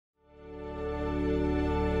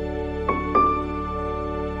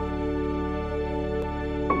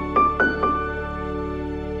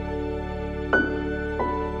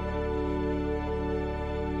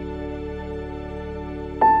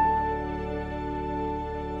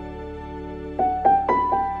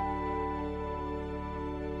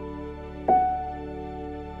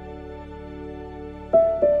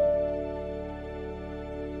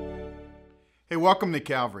Hey, welcome to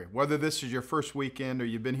Calvary. Whether this is your first weekend or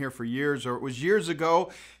you've been here for years or it was years ago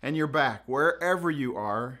and you're back, wherever you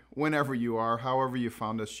are, whenever you are, however you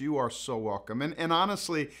found us, you are so welcome. And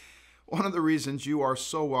honestly, one of the reasons you are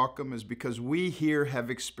so welcome is because we here have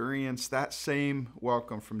experienced that same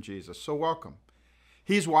welcome from Jesus. So welcome.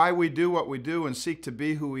 He's why we do what we do and seek to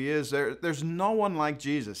be who He is. There's no one like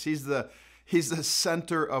Jesus. He's the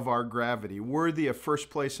center of our gravity, worthy of first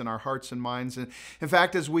place in our hearts and minds. And in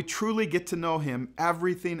fact, as we truly get to know Him,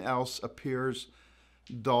 everything else appears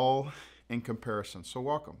dull in comparison. So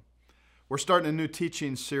welcome. We're starting a new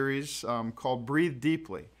teaching series called Breathe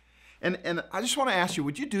Deeply. And I just want to ask you,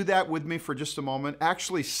 would you do that with me for just a moment?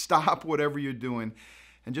 Actually stop whatever you're doing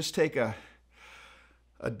and just take a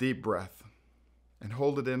deep breath and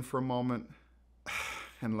hold it in for a moment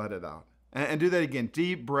and let it out. And do that again.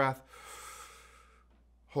 Deep breath.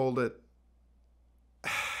 Hold it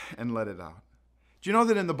and let it out. Do you know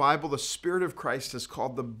that in the Bible, the Spirit of Christ is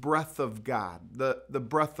called the breath of God, the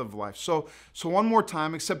breath of life? So one more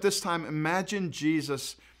time, except this time, imagine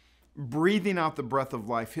Jesus breathing out the breath of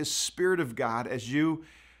life, His Spirit of God, as you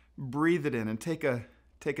breathe it in and take a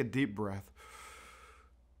deep breath.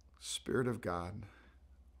 Spirit of God.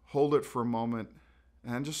 Hold it for a moment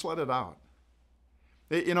and just let it out.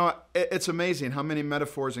 You know, it's amazing how many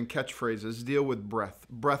metaphors and catchphrases deal with breath.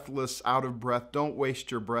 Breathless, out of breath, don't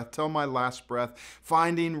waste your breath, tell my last breath,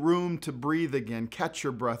 finding room to breathe again, catch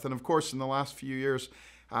your breath. And of course, in the last few years,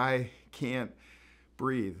 I can't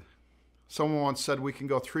breathe. Someone once said we can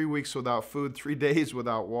go 3 weeks without food, 3 days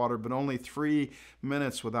without water, but only 3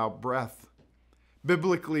 minutes without breath.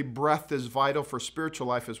 Biblically, breath is vital for spiritual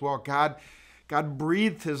life as well. God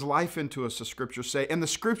breathed His life into us, the Scriptures say. And the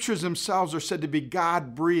Scriptures themselves are said to be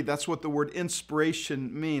God-breathed. That's what the word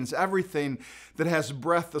inspiration means. Everything that has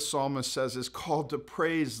breath, the psalmist says, is called to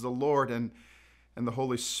praise the Lord. And the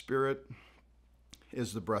Holy Spirit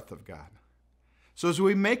is the breath of God. So as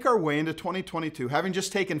we make our way into 2022, having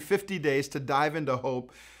just taken 50 days to dive into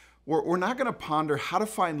hope, we're not going to ponder how to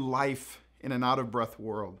find life in an out-of-breath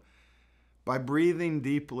world by breathing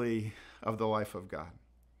deeply of the life of God.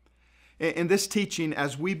 In this teaching,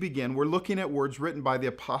 as we begin, we're looking at words written by the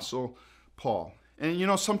Apostle Paul. And you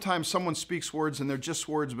know, sometimes someone speaks words and they're just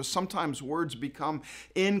words, but sometimes words become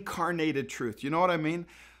incarnated truth. You know what I mean?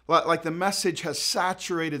 Like the message has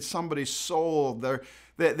saturated somebody's soul.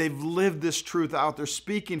 They've lived this truth out. They're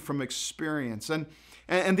speaking from experience.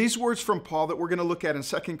 And these words from Paul that we're going to look at in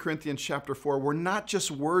 2 Corinthians chapter 4 were not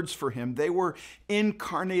just words for him. They were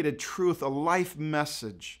incarnated truth, a life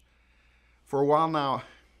message. For a while now,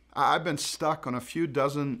 I've been stuck on a few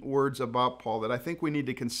dozen words about Paul that I think we need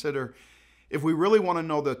to consider if we really want to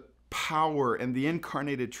know the power and the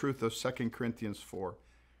incarnated truth of 2 Corinthians 4.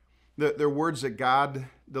 They're words that God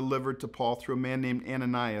delivered to Paul through a man named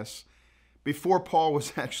Ananias before Paul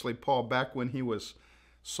was actually Paul, back when he was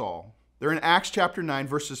Saul. They're in Acts chapter 9,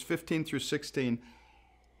 verses 15 through 16.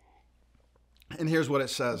 And here's what it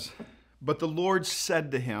says. But the Lord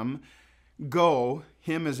said to him, Go,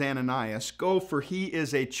 him is Ananias, go, for he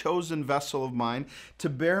is a chosen vessel of mine to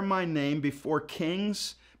bear my name before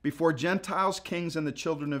kings, before Gentiles, kings, and the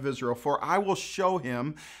children of Israel. For I will show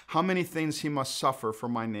him how many things he must suffer for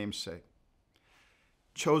my name's sake.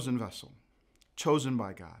 Chosen vessel, chosen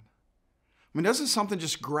by God. I mean, doesn't something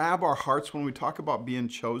just grab our hearts when we talk about being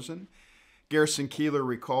chosen? Garrison Keillor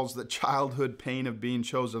recalls the childhood pain of being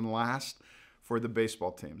chosen last for the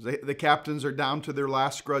baseball teams. The captains are down to their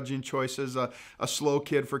last grudging choices, a slow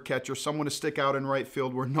kid for catcher, someone to stick out in right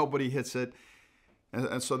field where nobody hits it.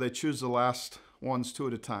 And so they choose the last ones 2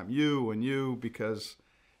 at a time, you and you, because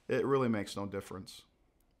it really makes no difference.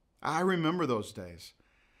 I remember those days.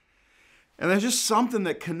 And there's just something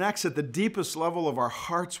that connects at the deepest level of our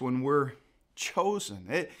hearts when we're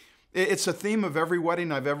chosen. It's a theme of every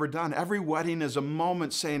wedding I've ever done. Every wedding is a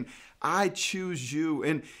moment saying, I choose you.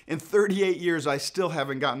 And in 38 years, I still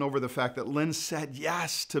haven't gotten over the fact that Lynn said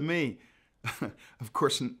yes to me. Of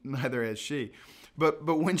course, neither has she. But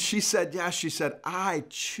when she said yes, she said, I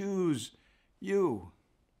choose you.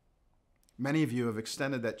 Many of you have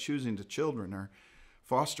extended that choosing to children or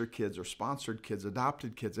foster kids or sponsored kids,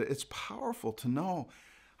 adopted kids. It's powerful to know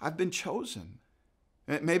I've been chosen.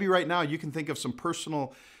 Maybe right now you can think of some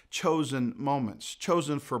personal chosen moments,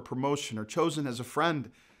 chosen for a promotion or chosen as a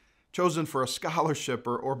friend, chosen for a scholarship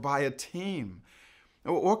or by a team.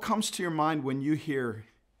 What comes to your mind when you hear,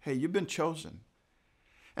 hey, you've been chosen?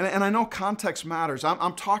 And I know context matters.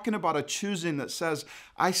 I'm talking about a choosing that says,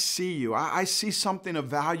 I see you. I see something of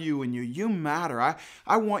value in you. You matter.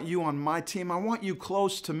 I want you on my team. I want you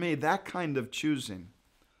close to me. That kind of choosing.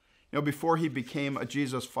 You know, before he became a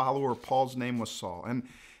Jesus follower, Paul's name was Saul.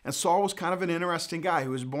 And Saul was kind of an interesting guy. He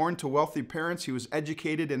was born to wealthy parents. He was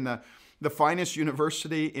educated in the finest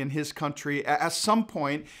university in his country. At some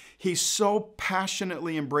point, he so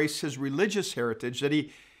passionately embraced his religious heritage that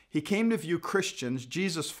he came to view Christians,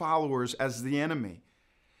 Jesus followers, as the enemy.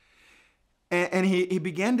 And he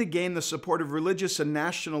began to gain the support of religious and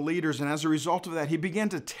national leaders. And as a result of that, he began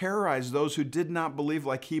to terrorize those who did not believe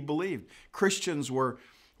like he believed. Christians were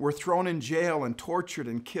thrown in jail and tortured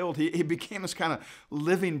and killed. He became this kind of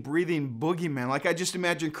living, breathing boogeyman. Like I just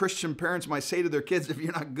imagine Christian parents might say to their kids, if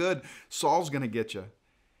you're not good, Saul's going to get you.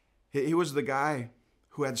 He was the guy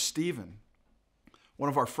who had Stephen, one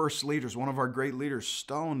of our first leaders, one of our great leaders,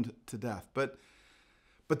 stoned to death.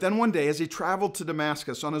 But then one day, as he traveled to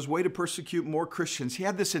Damascus on his way to persecute more Christians, he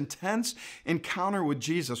had this intense encounter with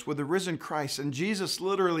Jesus, with the risen Christ. And Jesus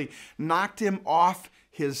literally knocked him off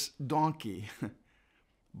his donkey,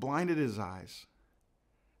 blinded his eyes,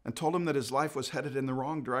 and told him that his life was headed in the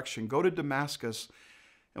wrong direction. Go to Damascus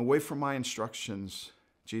and wait for my instructions,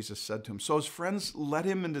 Jesus said to him. So his friends led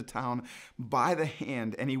him into town by the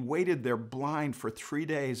hand, and he waited there blind for 3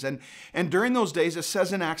 days. And during those days, it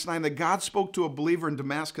says in Acts 9 that God spoke to a believer in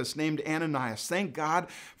Damascus named Ananias. Thank God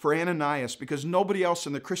for Ananias, because nobody else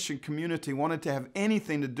in the Christian community wanted to have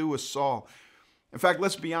anything to do with Saul. In fact,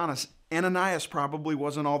 let's be honest, Ananias probably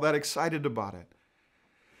wasn't all that excited about it.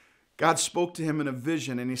 God spoke to him in a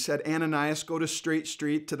vision, and he said, Ananias, go to Straight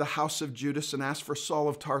Street to the house of Judas and ask for Saul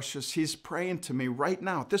of Tarsus. He's praying to me right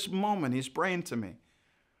now. At this moment, he's praying to me.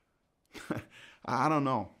 I don't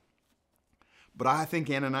know. But I think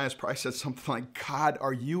Ananias probably said something like, God,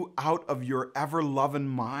 are you out of your ever-loving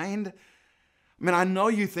mind? I mean, I know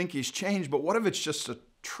you think he's changed, but what if it's just a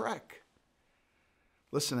trick?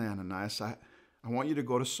 Listen, Ananias, I want you to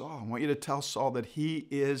go to Saul. I want you to tell Saul that he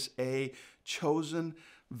is a chosen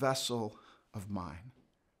vessel of mine.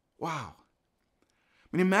 Wow.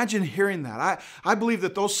 I mean, imagine hearing that. I believe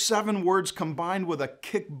that those 7 words combined with a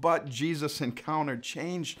kick-butt Jesus encounter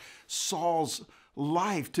changed Saul's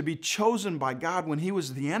life, to be chosen by God when he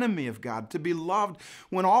was the enemy of God, to be loved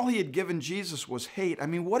when all he had given Jesus was hate. I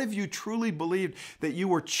mean, what if you truly believed that you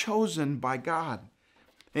were chosen by God?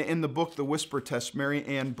 In the book, The Whisper Test, Mary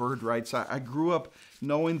Ann Bird writes, I grew up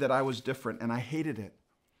knowing that I was different, and I hated it.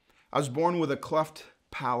 I was born with a cleft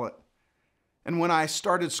palate. And when I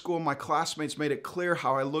started school, my classmates made it clear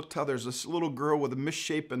how I looked, how there's this little girl with a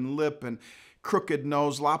misshapen lip and crooked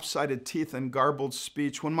nose, lopsided teeth, and garbled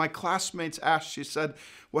speech. When my classmates asked, she said,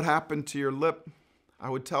 what happened to your lip? I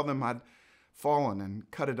would tell them I'd fallen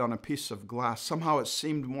and cut it on a piece of glass. Somehow it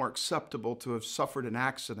seemed more acceptable to have suffered an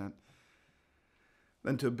accident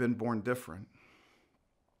than to have been born different.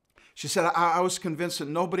 She said, I was convinced that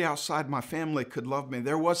nobody outside my family could love me.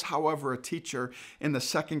 There was, however, a teacher in the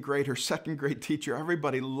 2nd grade, her 2nd grade teacher.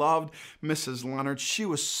 Everybody loved Mrs. Leonard. She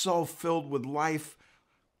was so filled with life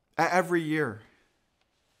every year.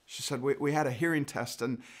 She said, we had a hearing test,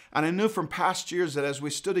 and I knew from past years that as we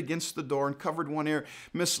stood against the door and covered one ear,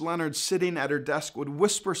 Miss Leonard, sitting at her desk, would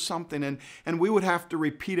whisper something, and we would have to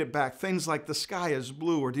repeat it back. Things like, the sky is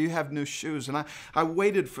blue, or do you have new shoes? And I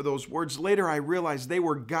waited for those words. Later, I realized they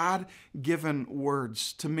were God-given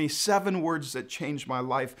words to me, 7 words that changed my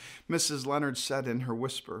life. Mrs. Leonard said in her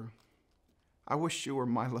whisper, I wish you were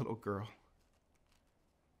my little girl.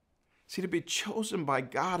 See, to be chosen by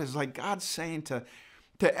God is like God saying to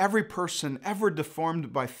every person ever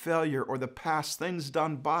deformed by failure or the past, things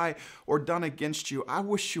done by or done against you, I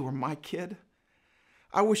wish you were my kid.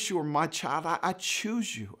 I wish you were my child. I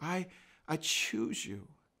choose you. I choose you.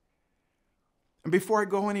 And before I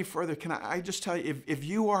go any further, can I just tell you, if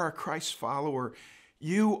you are a Christ follower,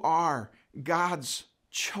 you are God's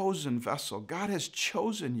chosen vessel. God has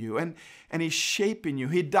chosen you, and he's shaping you.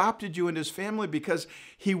 He adopted you into his family because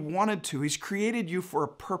he wanted to. He's created you for a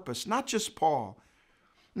purpose, not just Paul.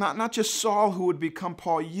 Not just Saul who would become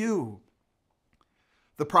Paul, you.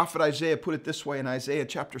 The prophet Isaiah put it this way in Isaiah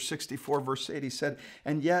chapter 64, verse 8. He said,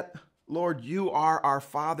 and yet, Lord, you are our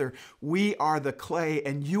Father. We are the clay,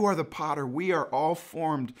 and you are the potter. We are all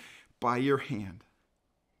formed by your hand.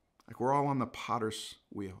 Like we're all on the potter's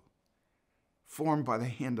wheel, formed by the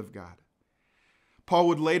hand of God. Paul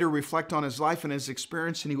would later reflect on his life and his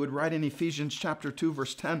experience, and he would write in Ephesians chapter 2,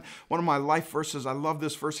 verse 10, one of my life verses. I love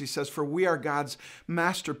this verse. He says, for we are God's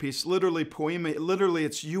masterpiece. Literally, poema, literally,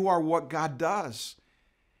 it's you are what God does.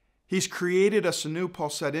 He's created us anew, Paul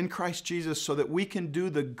said, in Christ Jesus so that we can do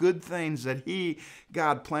the good things that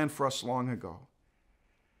God, planned for us long ago.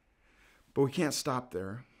 But we can't stop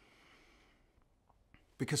there.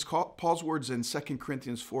 Because Paul's words in 2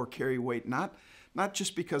 Corinthians 4 carry weight, not not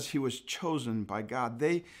just because he was chosen by God.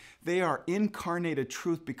 They are incarnated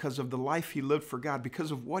truth because of the life he lived for God,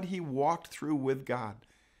 because of what he walked through with God.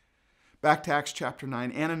 Back to Acts chapter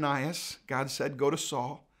 9, Ananias, God said, go to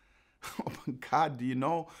Saul. Oh, God, do you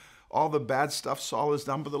know all the bad stuff Saul has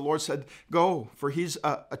done? But the Lord said, go, for he's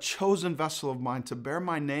a chosen vessel of mine to bear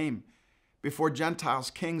my name before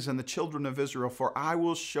Gentiles, kings, and the children of Israel, for I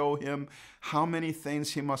will show him how many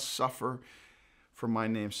things he must suffer for my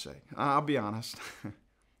name's sake. I'll be honest.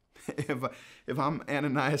 If I'm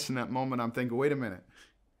Ananias in that moment, I'm thinking, wait a minute,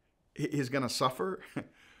 he's going to suffer?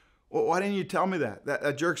 Well, why didn't you tell me that?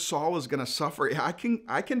 That jerk Saul is going to suffer. I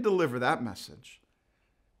can deliver that message.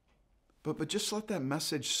 But just let that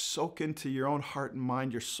message soak into your own heart and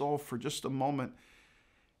mind, your soul for just a moment.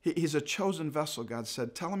 He's a chosen vessel, God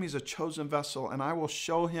said. Tell him he's a chosen vessel, and I will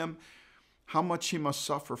show him how much he must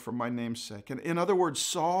suffer for my name's sake. And in other words,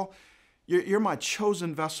 Saul, you're my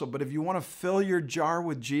chosen vessel, but if you want to fill your jar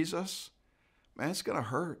with Jesus, man, it's going to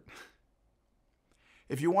hurt.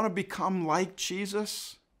 If you want to become like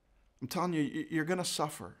Jesus, I'm telling you, you're going to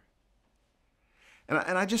suffer. And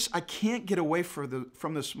I can't get away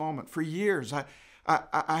from this moment. For years, I've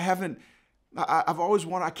always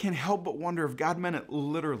wondered, I can't help but wonder if God meant it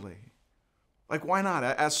literally. Like, why not?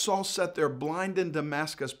 As Saul sat there blind in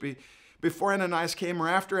Damascus, before Ananias came or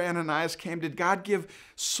after Ananias came, did God give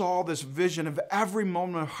Saul this vision of every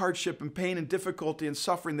moment of hardship and pain and difficulty and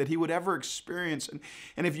suffering that he would ever experience?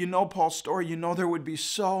 And if you know Paul's story, you know there would be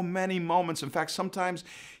so many moments. In fact, sometimes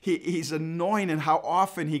he's annoying in how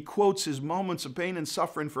often he quotes his moments of pain and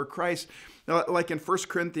suffering for Christ. Like in 1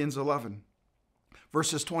 Corinthians 11,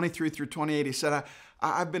 verses 23 through 28, he said,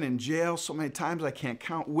 I've been in jail so many times I can't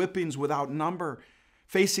count, whippings without number,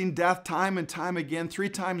 facing death time and time again, 3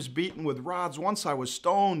 times beaten with rods. Once I was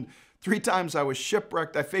stoned. 3 times I was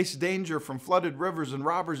shipwrecked. I faced danger from flooded rivers and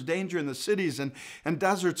robbers, danger in the cities and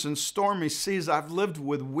deserts and stormy seas. I've lived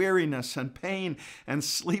with weariness and pain and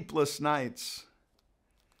sleepless nights.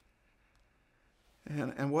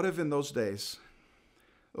 And what if in those days,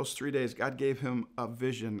 those 3 days, God gave him a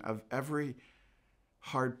vision of every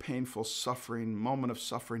hard, painful suffering, moment of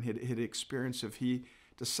suffering he'd experienced if he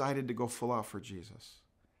decided to go full out for Jesus?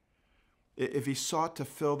 If he sought to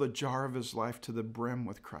fill the jar of his life to the brim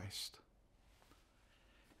with Christ.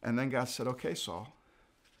 And then God said, okay, Saul,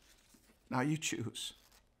 now you choose.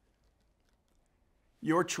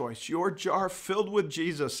 Your choice, your jar filled with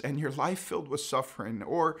Jesus and your life filled with suffering,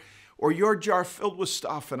 or your jar filled with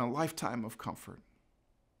stuff and a lifetime of comfort.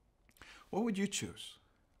 What would you choose?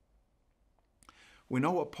 We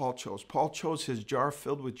know what Paul chose. Paul chose his jar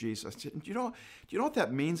filled with Jesus. Do you know what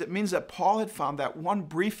that means? It means that Paul had found that one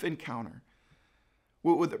brief encounter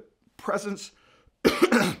with the presence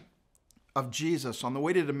of Jesus on the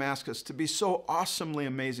way to Damascus to be so awesomely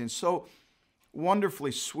amazing, so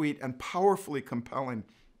wonderfully sweet and powerfully compelling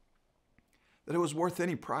that it was worth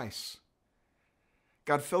any price.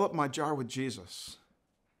 God, fill up my jar with Jesus.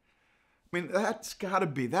 I mean, that's got to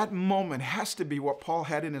be, that moment has to be what Paul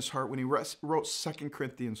had in his heart when he wrote 2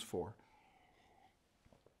 Corinthians 4.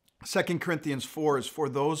 2 Corinthians 4 is for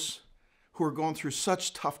those who are going through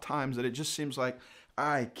such tough times that it just seems like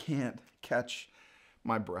I can't catch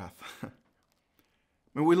my breath. I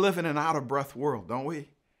mean, we live in an out-of-breath world, don't we?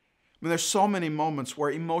 I mean, there's so many moments where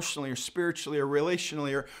emotionally or spiritually or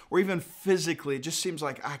relationally or even physically, it just seems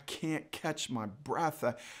like I can't catch my breath.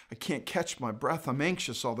 I can't catch my breath. I'm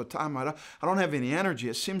anxious all the time. I don't have any energy.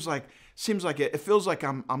 It seems like it feels like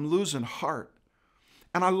I'm losing heart.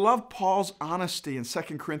 And I love Paul's honesty in 2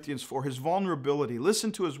 Corinthians 4, his vulnerability.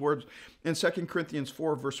 Listen to his words in 2 Corinthians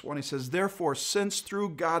 4, verse 1. He says, therefore, since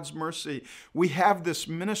through God's mercy we have this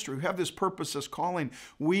ministry, we have this purpose, this calling,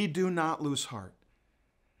 we do not lose heart.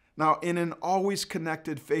 Now, in an always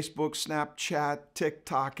connected Facebook, Snapchat,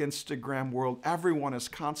 TikTok, Instagram world, everyone is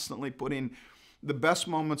constantly putting the best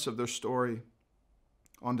moments of their story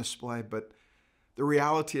on display. But the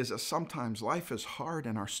reality is that sometimes life is hard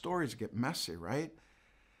and our stories get messy, right?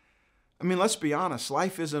 I mean, let's be honest,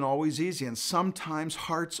 life isn't always easy, and sometimes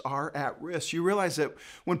hearts are at risk. You realize that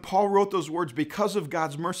when Paul wrote those words, because of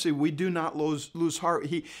God's mercy, we do not lose heart.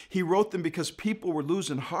 He wrote them because people were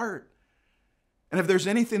losing heart. And if there's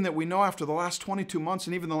anything that we know after the last 22 months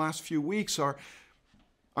and even the last few weeks, our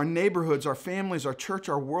neighborhoods, our families, our church,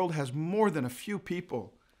 our world has more than a few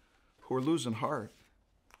people who are losing heart.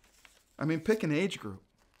 I mean, pick an age group.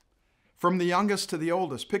 From the youngest to the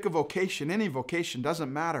oldest, pick a vocation. Any vocation,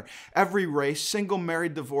 doesn't matter. Every race, single,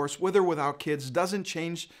 married, divorced, with or without kids, doesn't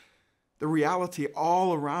change the reality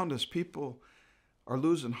all around us. People are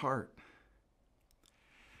losing heart.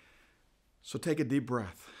 So take a deep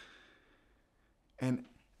breath. And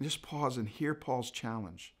Just pause and hear Paul's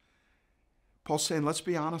challenge. Paul's saying, let's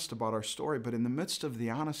be honest about our story, but in the midst of the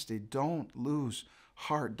honesty, don't lose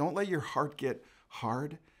heart. Don't let your heart get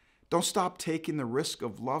hard. Don't stop taking the risk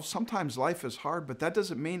of love. Sometimes life is hard, but that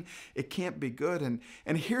doesn't mean it can't be good.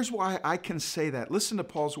 And here's why I can say that. Listen to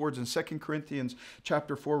Paul's words in 2 Corinthians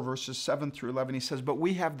chapter 4, verses 7 through 11. He says, but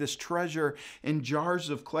we have this treasure in jars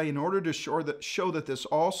of clay in order to show that this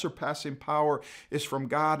all-surpassing power is from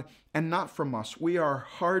God and not from us. We are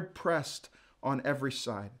hard-pressed on every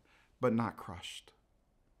side, but not crushed.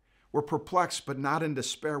 We're perplexed, but not in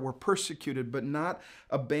despair. We're persecuted, but not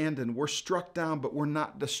abandoned. We're struck down, but we're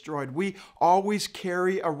not destroyed. We always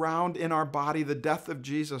carry around in our body the death of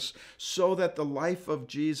Jesus so that the life of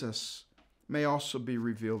Jesus may also be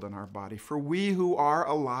revealed in our body. For we who are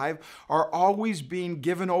alive are always being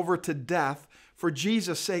given over to death for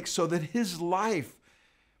Jesus' sake so that his life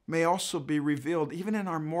may also be revealed even in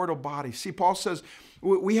our mortal body. See, Paul says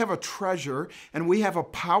we have a treasure and we have a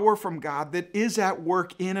power from God that is at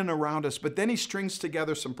work in and around us. But then he strings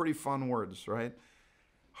together some pretty fun words, right?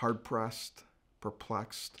 Hard-pressed,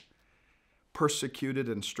 perplexed, persecuted,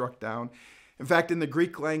 and struck down. In fact, in the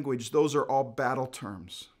Greek language, those are all battle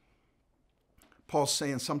terms. Paul's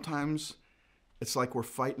saying sometimes it's like we're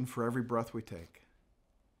fighting for every breath we take.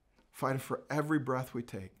 Fighting for every breath we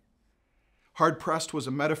take. Hard-pressed was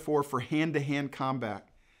a metaphor for hand-to-hand combat.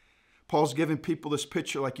 Paul's giving people this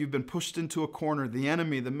picture like you've been pushed into a corner. The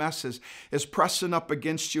enemy, the mess is pressing up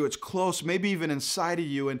against you. It's close, maybe even inside of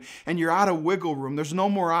you, and you're out of wiggle room. There's no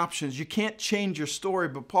more options. You can't change your story.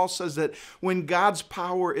 But Paul says that when God's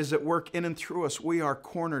power is at work in and through us, we are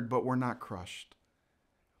cornered, but we're not crushed.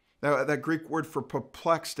 Now, that Greek word for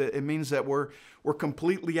perplexed, it means that we're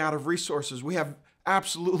completely out of resources. We have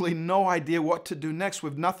absolutely no idea what to do next.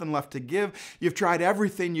 We've nothing left to give. You've tried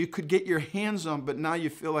everything you could get your hands on, but now you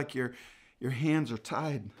feel like your hands are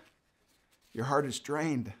tied. Your heart is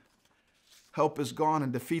drained. Help is gone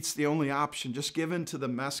and defeat's the only option. Just give in to the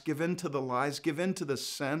mess, give in to the lies, give in to the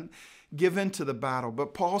sin, give in to the battle.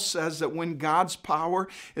 But Paul says that when God's power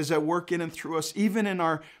is at work in and through us, even in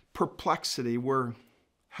our perplexity, we're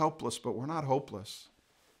helpless, but we're not hopeless.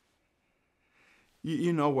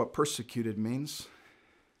 You know what persecuted means.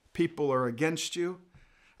 People are against you,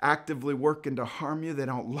 actively working to harm you. They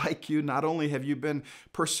don't like you. Not only have you been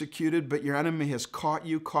persecuted, but your enemy has caught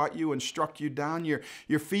you and struck you down.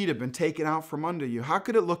 Your feet have been taken out from under you. How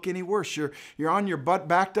could it look any worse? You're on your butt,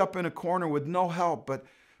 backed up in a corner with no help.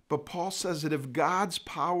 But Paul says that if God's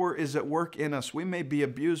power is at work in us, we may be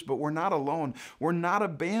abused, but we're not alone. We're not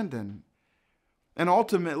abandoned. And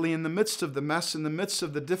ultimately, in the midst of the mess, in the midst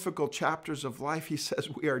of the difficult chapters of life, he says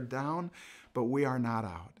we are down, but we are not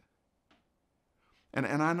out. And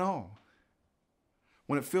I know,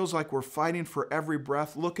 when it feels like we're fighting for every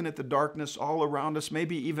breath, looking at the darkness all around us,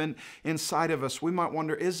 maybe even inside of us, we might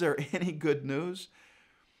wonder, is there any good news?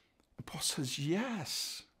 And Paul says,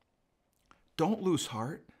 yes. Don't lose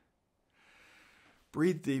heart.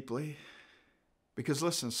 Breathe deeply. Because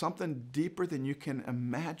listen, something deeper than you can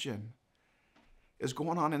imagine is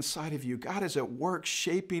going on inside of you. God is at work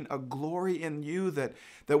shaping a glory in you that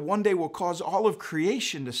one day will cause all of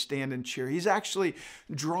creation to stand and cheer. He's actually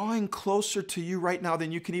drawing closer to you right now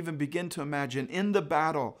than you can even begin to imagine. In the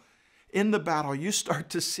battle, you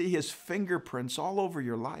start to see his fingerprints all over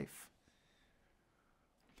your life.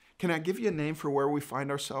 Can I give you a name for where we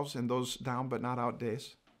find ourselves in those down but not out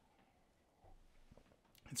days?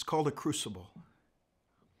 It's called a crucible.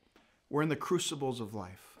 We're in the crucibles of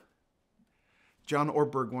life. John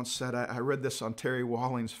Ortberg once said, I read this on Terry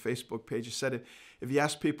Walling's Facebook page. He said, if you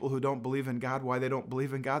ask people who don't believe in God why they don't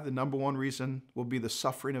believe in God, the number one reason will be the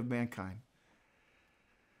suffering of mankind.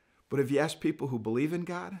 But if you ask people who believe in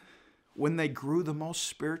God, when they grew the most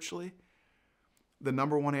spiritually, the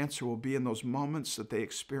number one answer will be in those moments that they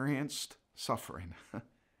experienced suffering.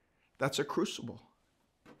 That's a crucible.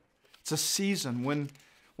 It's a season when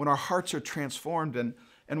our hearts are transformed and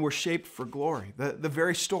we're shaped for glory. The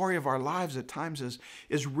very story of our lives at times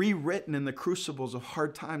is rewritten in the crucibles of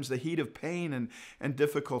hard times, the heat of pain and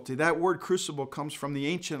difficulty. That word crucible comes from the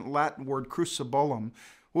ancient Latin word crucibolum,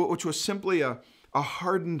 which was simply a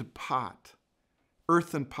hardened pot,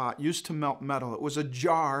 earthen pot used to melt metal. It was a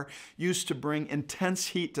jar used to bring intense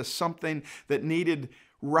heat to something that needed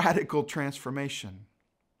radical transformation.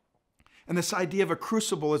 And this idea of a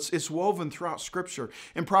crucible, it's woven throughout Scripture.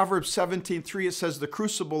 In Proverbs 17:3, it says, the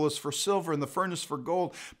crucible is for silver and the furnace for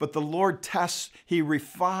gold, but the Lord tests, he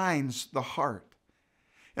refines the heart.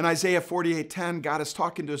 In Isaiah 48:10, God is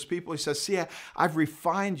talking to his people. He says, see, I've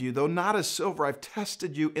refined you, though not as silver. I've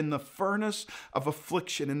tested you in the furnace of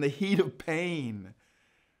affliction, in the heat of pain.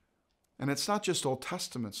 And it's not just Old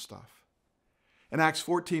Testament stuff. In Acts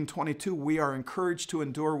 14:22, we are encouraged to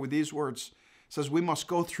endure with these words. It says we must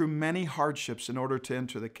go through many hardships in order to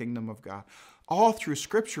enter the kingdom of God. All through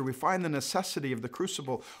Scripture, we find the necessity of the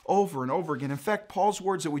crucible over and over again. In fact, Paul's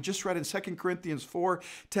words that we just read in 2 Corinthians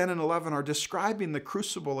 4:10 and 11 are describing the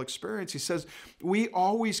crucible experience. He says, we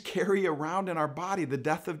always carry around in our body the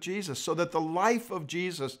death of Jesus, so that the life of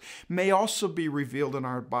Jesus may also be revealed in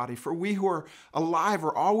our body. For we who are alive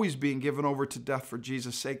are always being given over to death for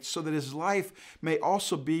Jesus' sake, so that his life may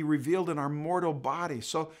also be revealed in our mortal body.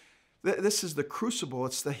 So this is the crucible.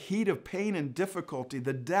 It's the heat of pain and difficulty,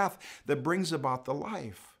 the death that brings about the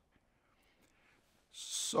life.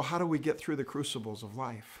 So how do we get through the crucibles of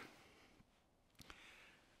life?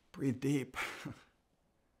 Breathe deep.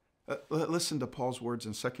 Listen to Paul's words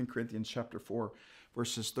in 2 Corinthians chapter 4,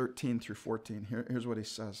 verses 13 through 14. Here's what he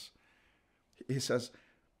says. He says,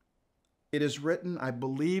 "It is written, I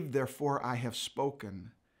believe, therefore I have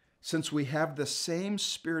spoken. Since we have the same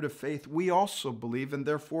spirit of faith, we also believe, and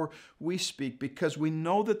therefore we speak, because we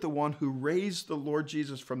know that the one who raised the Lord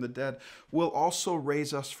Jesus from the dead will also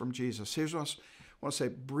raise us from Jesus." Here's what I want to say.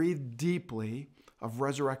 Breathe deeply of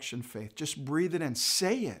resurrection faith. Just breathe it in.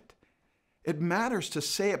 Say it. It matters to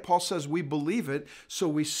say it. Paul says we believe it, so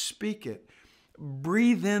we speak it.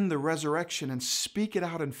 Breathe in the resurrection and speak it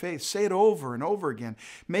out in faith. Say it over and over again.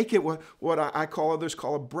 Make it what I call, others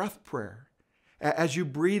call a breath prayer. As you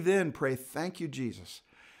breathe in, pray, thank you, Jesus.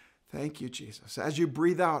 Thank you, Jesus. As you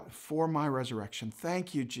breathe out, for my resurrection.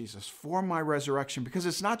 Thank you, Jesus, for my resurrection. Because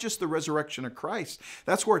it's not just the resurrection of Christ.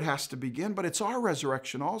 That's where it has to begin, but it's our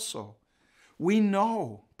resurrection also. We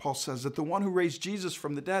know, Paul says, that the one who raised Jesus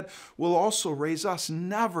from the dead will also raise us.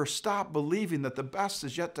 Never stop believing that the best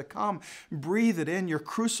is yet to come. Breathe it in. Your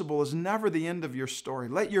crucible is never the end of your story.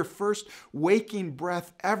 Let your first waking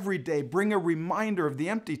breath every day bring a reminder of the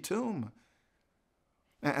empty tomb.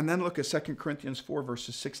 And then look at 2 Corinthians 4,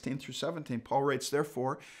 verses 16 through 17. Paul writes,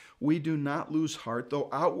 "Therefore, we do not lose heart, though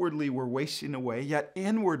outwardly we're wasting away, yet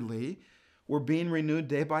inwardly we're being renewed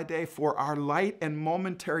day by day. For our light and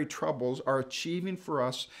momentary troubles are achieving for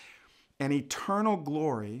us an eternal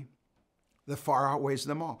glory that far outweighs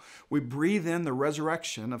them all." We breathe in the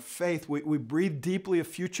resurrection of faith. We breathe deeply of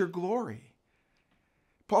future glory.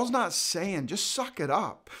 Paul's not saying, just suck it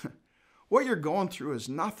up. What you're going through is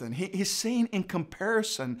nothing. He's saying in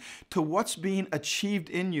comparison to what's being achieved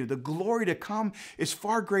in you, the glory to come is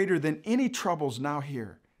far greater than any troubles now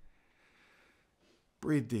here.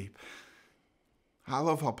 Breathe deep. I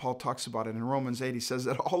love how Paul talks about it in Romans 8. He says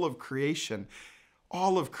that all of creation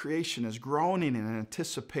is groaning in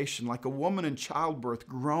anticipation, like a woman in childbirth,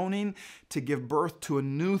 groaning to give birth to a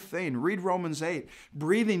new thing. Read Romans 8.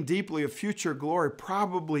 Breathing deeply of future glory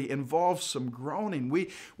probably involves some groaning.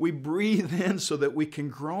 We breathe in so that we can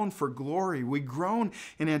groan for glory. We groan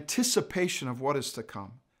in anticipation of what is to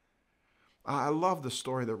come. I love the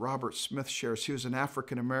story that Robert Smith shares. He was an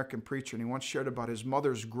African-American preacher, and he once shared about his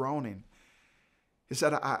mother's groaning. He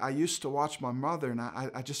said, I used to watch my mother, and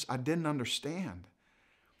I didn't understand.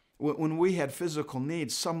 When we had physical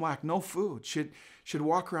needs, some lacked no food. She'd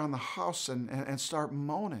walk around the house and start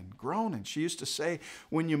moaning, groaning. She used to say,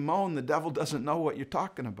 when you moan, the devil doesn't know what you're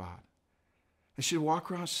talking about. And she'd walk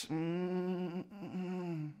around,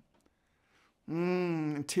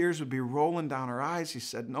 and tears would be rolling down her eyes. He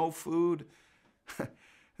said, no food.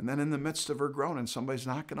 And then in the midst of her groaning, somebody's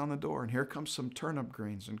knocking on the door, and here comes some turnip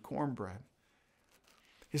greens and cornbread.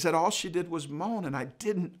 He said, all she did was moan, and I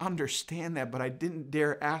didn't understand that, but I didn't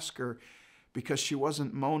dare ask her because she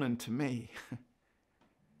wasn't moaning to me.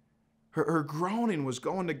 Her groaning was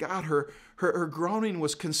going to God. Her groaning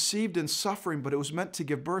was conceived in suffering, but it was meant to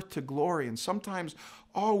give birth to glory. And sometimes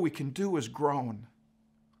all we can do is groan.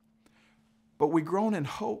 But we groan in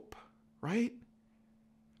hope, right?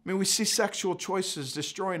 I mean, we see sexual choices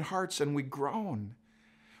destroying hearts, and we groan.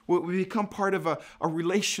 We become part of a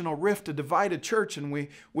relational rift, a divided church, and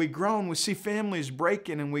we groan. We see families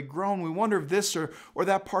breaking, and we groan. We wonder if this or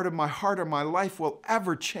that part of my heart or my life will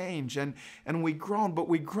ever change, and we groan, but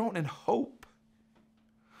we groan in hope.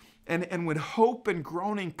 And when hope and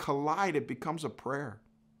groaning collide, it becomes a prayer,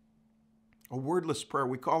 a wordless prayer.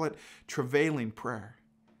 We call it travailing prayer.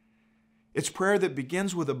 It's prayer that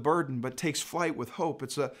begins with a burden but takes flight with hope.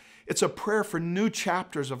 It's a prayer for new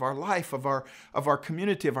chapters of our life, of our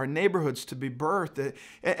community, of our neighborhoods to be birthed.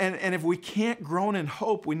 And if we can't groan in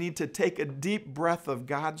hope, we need to take a deep breath of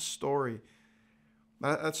God's story.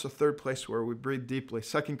 That's the third place where we breathe deeply.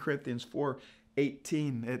 2 Corinthians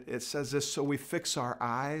 4:18, it says this, so we fix our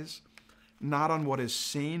eyes not on what is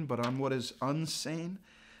seen, but on what is unseen.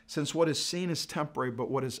 Since what is seen is temporary, but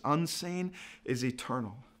what is unseen is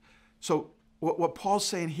eternal. So what Paul's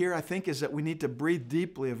saying here, I think, is that we need to breathe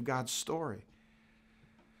deeply of God's story.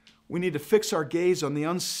 We need to fix our gaze on the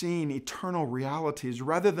unseen, eternal realities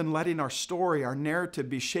rather than letting our story, our narrative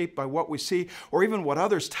be shaped by what we see or even what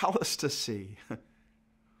others tell us to see.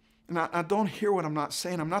 Now, don't hear what I'm not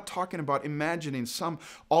saying. I'm not talking about imagining some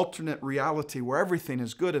alternate reality where everything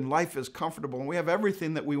is good and life is comfortable and we have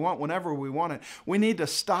everything that we want whenever we want it. We need to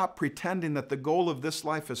stop pretending that the goal of this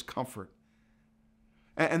life is comfort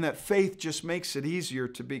and that faith just makes it easier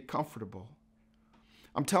to be comfortable.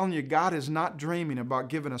 I'm telling you, God is not dreaming about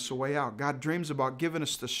giving us a way out. God dreams about giving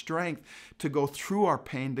us the strength to go through our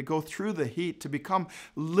pain, to go through the heat, to become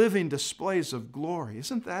living displays of glory.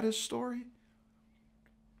 Isn't that His story?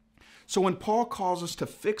 So when Paul calls us to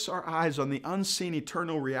fix our eyes on the unseen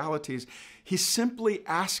eternal realities, he's simply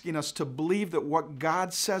asking us to believe that what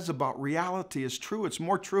God says about reality is true. It's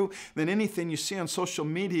more true than anything you see on social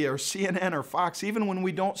media or CNN or Fox. Even when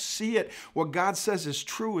we don't see it, what God says is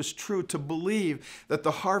true, to believe that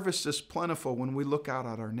the harvest is plentiful when we look out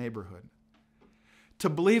at our neighborhood. To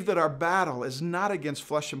believe that our battle is not against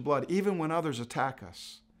flesh and blood, even when others attack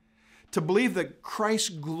us. To believe that Christ's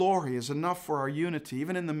glory is enough for our unity,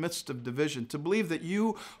 even in the midst of division. To believe that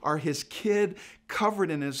you are His kid,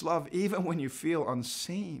 covered in His love, even when you feel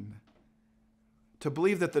unseen. To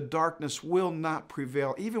believe that the darkness will not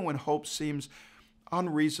prevail, even when hope seems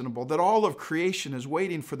unreasonable. That all of creation is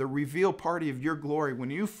waiting for the reveal party of your glory when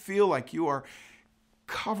you feel like you are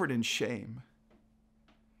covered in shame.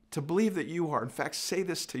 To believe that you are, in fact, say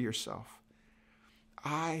this to yourself: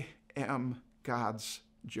 I am God's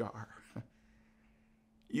jar.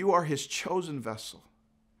 You are His chosen vessel.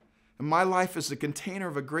 And my life is the container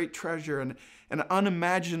of a great treasure and an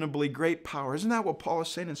unimaginably great power. Isn't that what Paul is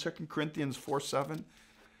saying in 2 Corinthians 4:7?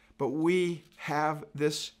 But we have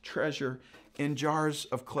this treasure in jars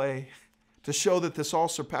of clay to show that this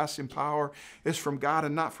all-surpassing power is from God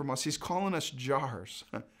and not from us. He's calling us jars.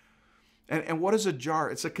 And what is a jar?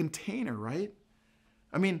 It's a container, right?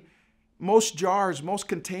 I mean, most jars, most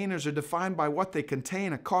containers are defined by what they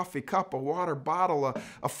contain: a coffee cup, a water bottle,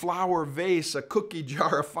 a flour vase, a cookie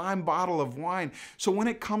jar, a fine bottle of wine. So when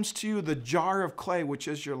it comes to you, the jar of clay, which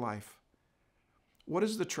is your life, what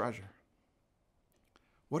is the treasure?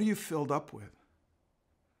 What are you filled up with?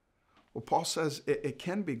 Well, Paul says it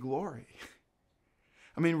can be glory.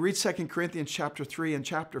 I mean, read 2 Corinthians chapter 3 and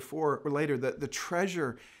chapter 4 or later. The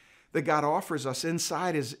treasure that God offers us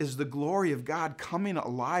inside is the glory of God coming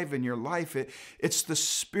alive in your life. It's the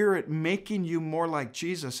Spirit making you more like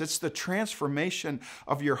Jesus. It's the transformation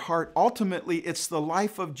of your heart. Ultimately, it's the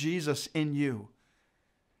life of Jesus in you.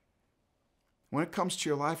 When it comes to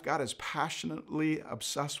your life, God is passionately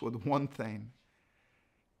obsessed with one thing.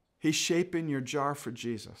 He's shaping your jar for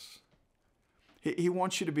Jesus. He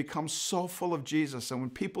wants you to become so full of Jesus. And when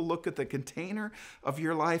people look at the container of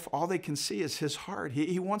your life, all they can see is His heart.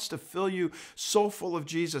 He wants to fill you so full of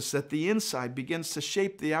Jesus that the inside begins to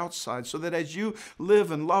shape the outside, so that as you live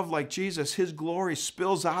and love like Jesus, His glory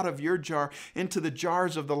spills out of your jar into the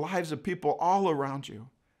jars of the lives of people all around you.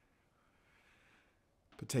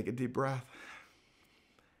 But take a deep breath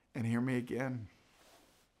and hear me again.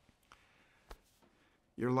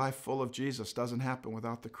 Your life full of Jesus doesn't happen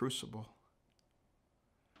without the crucible.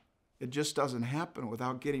 It just doesn't happen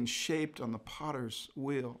without getting shaped on the potter's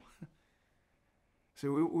wheel. See,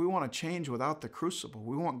 we want to change without the crucible.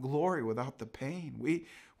 We want glory without the pain. We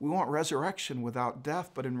want resurrection without death.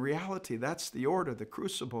 But in reality, that's the order. The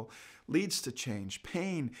crucible leads to change.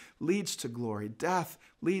 Pain leads to glory. Death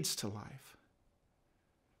leads to life.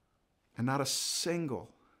 And not a single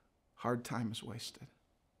hard time is wasted.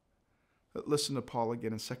 But listen to Paul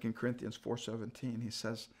again in 2 Corinthians 4:17. He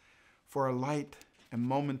says, "For our light and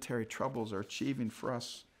momentary troubles are achieving for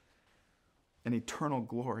us an eternal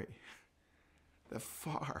glory that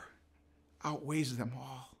far outweighs them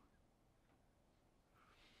all."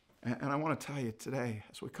 And I want to tell you today,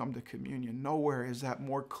 as we come to communion, nowhere is that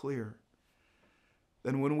more clear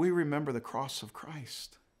than when we remember the cross of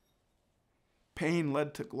Christ. Pain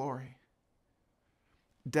led to glory.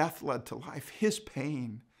 Death led to life. His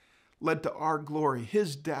pain led to our glory.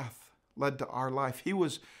 His death led to our life. He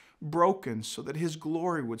was broken so that His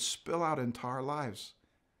glory would spill out into our lives.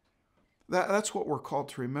 That's what we're called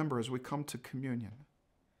to remember as we come to communion.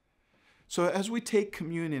 So as we take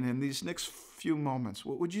communion in these next few moments,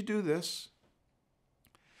 would you do this?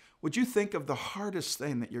 Would you think of the hardest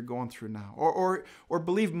thing that you're going through now, or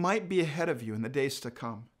believe might be ahead of you in the days to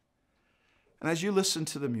come? And as you listen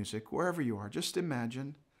to the music, wherever you are, just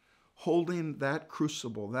imagine holding that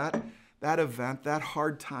crucible, that event, that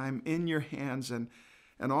hard time in your hands and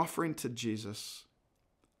offering to Jesus.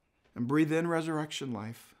 And breathe in resurrection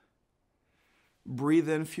life. breathe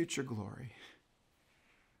in future glory.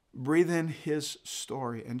 Breathe in his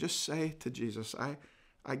story and just say to Jesus,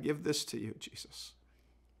 I give this to you, Jesus.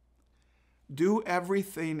 Do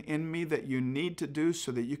everything in me that you need to do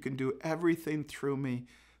so that you can do everything through me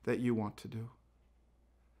that you want to do.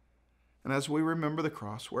 And as we remember the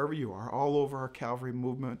cross, wherever you are, all over our Calvary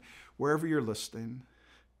movement, wherever you're listening,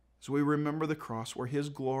 as we remember the cross where his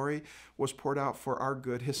glory was poured out for our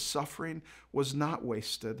good, his suffering was not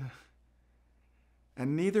wasted,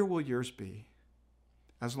 and neither will yours be,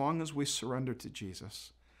 as long as we surrender to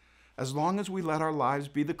Jesus. As long as we let our lives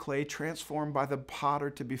be the clay transformed by the potter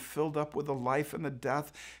to be filled up with the life and the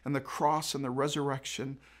death and the cross and the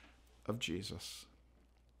resurrection of Jesus.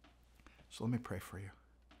 So let me pray for you.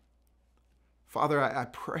 Father, I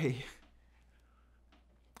pray,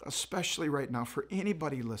 especially right now, for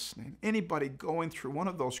anybody listening, anybody going through one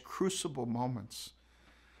of those crucible moments,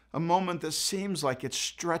 a moment that seems like it's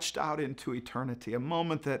stretched out into eternity, a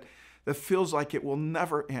moment that feels like it will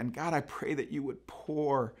never end. God, I pray that you would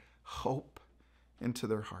pour hope into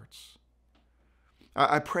their hearts.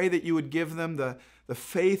 I pray that you would give them the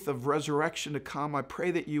faith of resurrection to come. I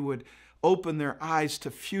pray that you would open their eyes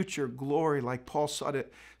to future glory like Paul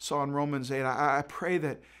saw in Romans 8. I pray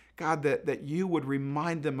that, God, that you would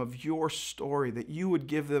remind them of your story, that you would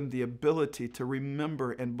give them the ability to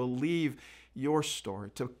remember and believe your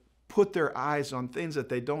story, to put their eyes on things that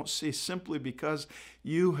they don't see simply because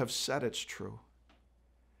you have said it's true.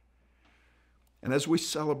 And as we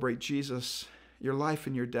celebrate Jesus, your life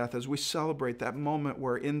and your death, as we celebrate that moment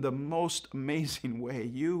where in the most amazing way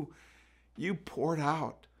you poured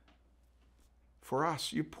out for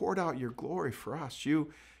us, you poured out your glory for us,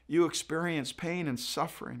 you experienced pain and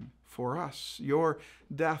suffering for us. Your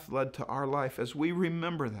death led to our life. As we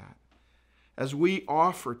remember that, as we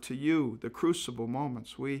offer to you the crucible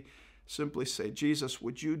moments, we simply say, Jesus,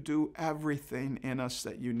 would you do everything in us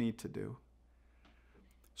that you need to do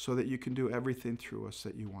so that you can do everything through us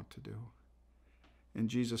that you want to do? In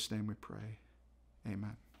Jesus' name we pray.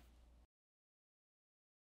 Amen.